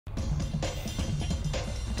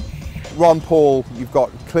Ron Paul, you've got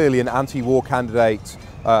clearly an anti-war candidate,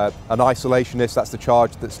 an isolationist, that's the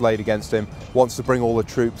charge that's laid against him, wants to bring all the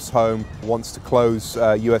troops home, wants to close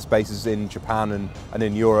US bases in Japan and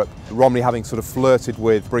in Europe. Romney having sort of flirted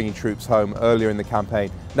with bringing troops home earlier in the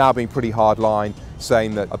campaign, now being pretty hardline,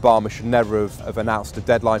 saying that Obama should never have announced a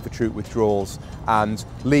deadline for troop withdrawals and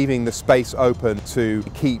leaving the space open to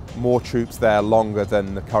keep more troops there longer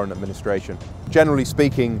than the current administration. Generally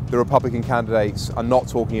speaking, the Republican candidates are not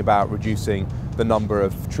talking about reducing the number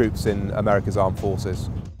of troops in America's armed forces.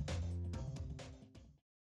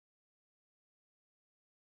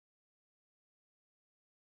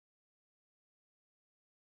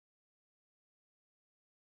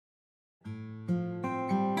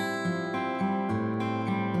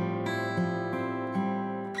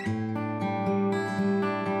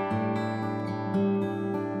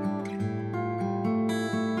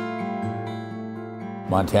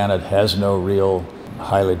 Montana has no real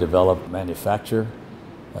highly developed manufacture.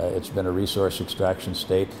 It's been a resource extraction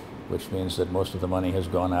state, which means that most of the money has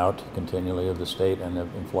gone out continually of the state and the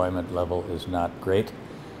employment level is not great.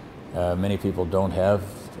 Many people don't have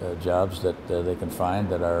jobs that they can find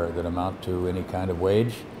that amount to any kind of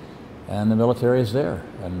wage, and the military is there.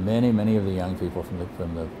 And many of the young people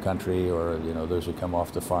from the country, or those who come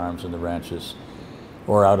off the farms and the ranches,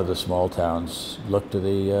 or out of the small towns, look to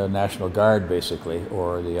the National Guard, basically,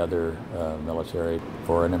 or the other military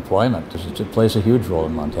for an employment. It plays a huge role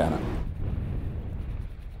in Montana.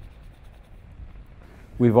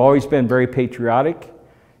 We've always been very patriotic.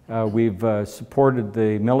 We've supported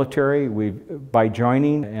the military by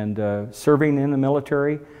joining and serving in the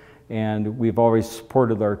military, and we've always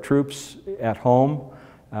supported our troops at home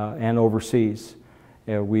and overseas.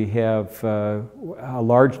 We have a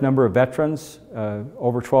large number of veterans.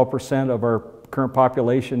 Over 12% of our current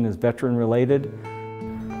population is veteran related.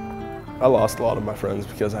 I lost a lot of my friends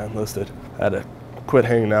because I enlisted. I had to quit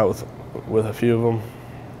hanging out with a few of them.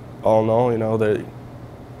 All in all, the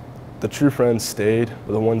true friends stayed,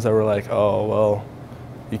 but the ones that were like, oh, well,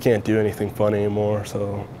 you can't do anything fun anymore,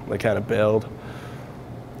 so they kind of bailed.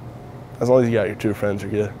 As long as you got your true friends,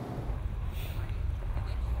 you're good.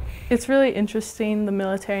 It's really interesting, the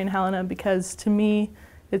military in Helena, because to me,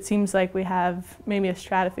 it seems like we have maybe a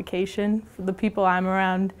stratification. For the people I'm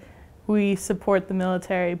around, we support the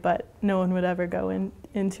military, but no one would ever go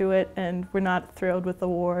into it, and we're not thrilled with the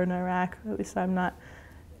war in Iraq. At least I'm not.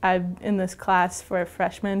 I'm in this class for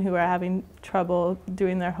freshmen who are having trouble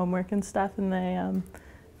doing their homework and stuff, and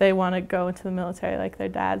they want to go into the military like their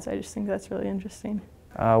dads. I just think that's really interesting.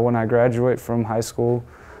 When I graduate from high school,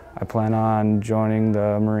 I plan on joining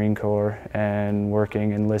the Marine Corps and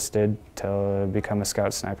working enlisted to become a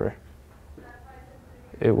scout sniper.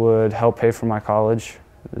 It would help pay for my college.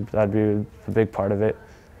 That'd be a big part of it.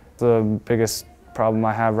 The biggest problem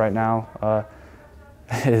I have right now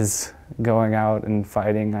is going out and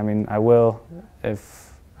fighting. I mean, I will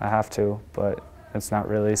if I have to, but it's not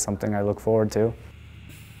really something I look forward to.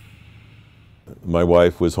 My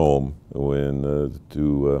wife was home when the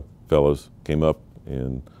two fellows came up,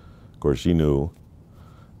 and of course she knew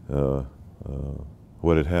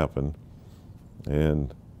what had happened.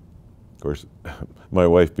 And of course, my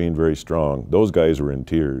wife being very strong, those guys were in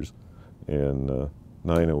tears, and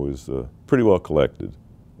Nina was pretty well collected.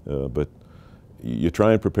 But you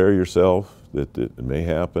try and prepare yourself that it may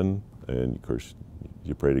happen, and of course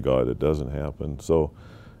you pray to God it doesn't happen. So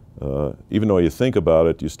even though you think about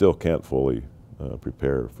it, you still can't fully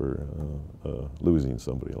prepare for losing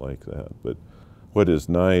somebody like that. But what is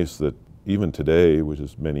nice that even today, which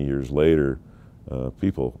is many years later,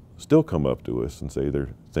 people still come up to us and say they're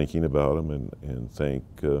thinking about them and think,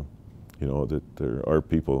 you know, that there are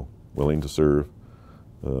people willing to serve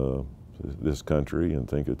this country and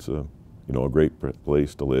think it's a, you know, a great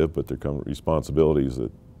place to live, but there come responsibilities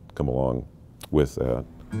that come along with that.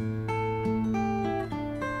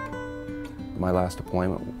 My last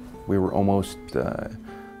deployment, we were almost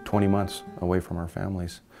 20 months away from our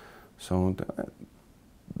families. So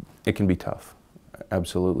it can be tough,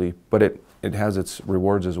 absolutely. But it has its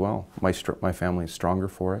rewards as well. My family is stronger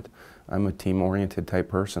for it. I'm a team-oriented type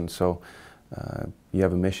person, so you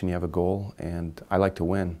have a mission, you have a goal, and I like to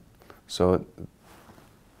win. So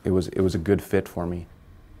it was a good fit for me.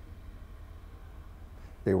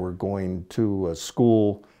 They were going to a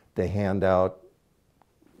school to hand out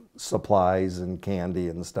supplies and candy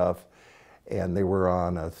and stuff, and they were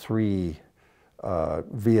on a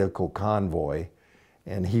 3-vehicle convoy,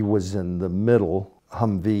 and he was in the middle,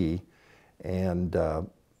 Humvee, and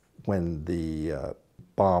when the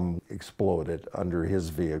bomb exploded under his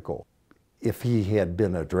vehicle. If he had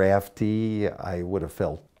been a draftee, I would have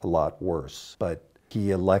felt a lot worse, but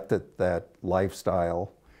He elected that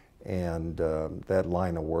lifestyle and that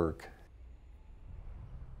line of work.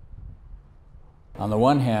 On the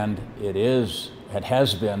one hand, it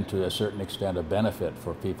has been to a certain extent a benefit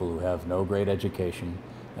for people who have no great education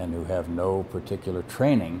and who have no particular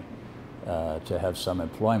training to have some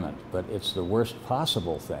employment. But it's the worst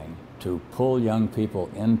possible thing to pull young people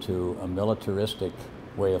into a militaristic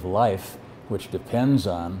way of life which depends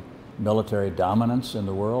on military dominance in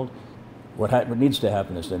the world. What needs to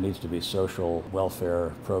happen is there needs to be social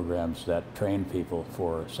welfare programs that train people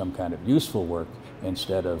for some kind of useful work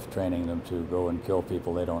instead of training them to go and kill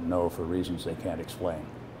people they don't know for reasons they can't explain.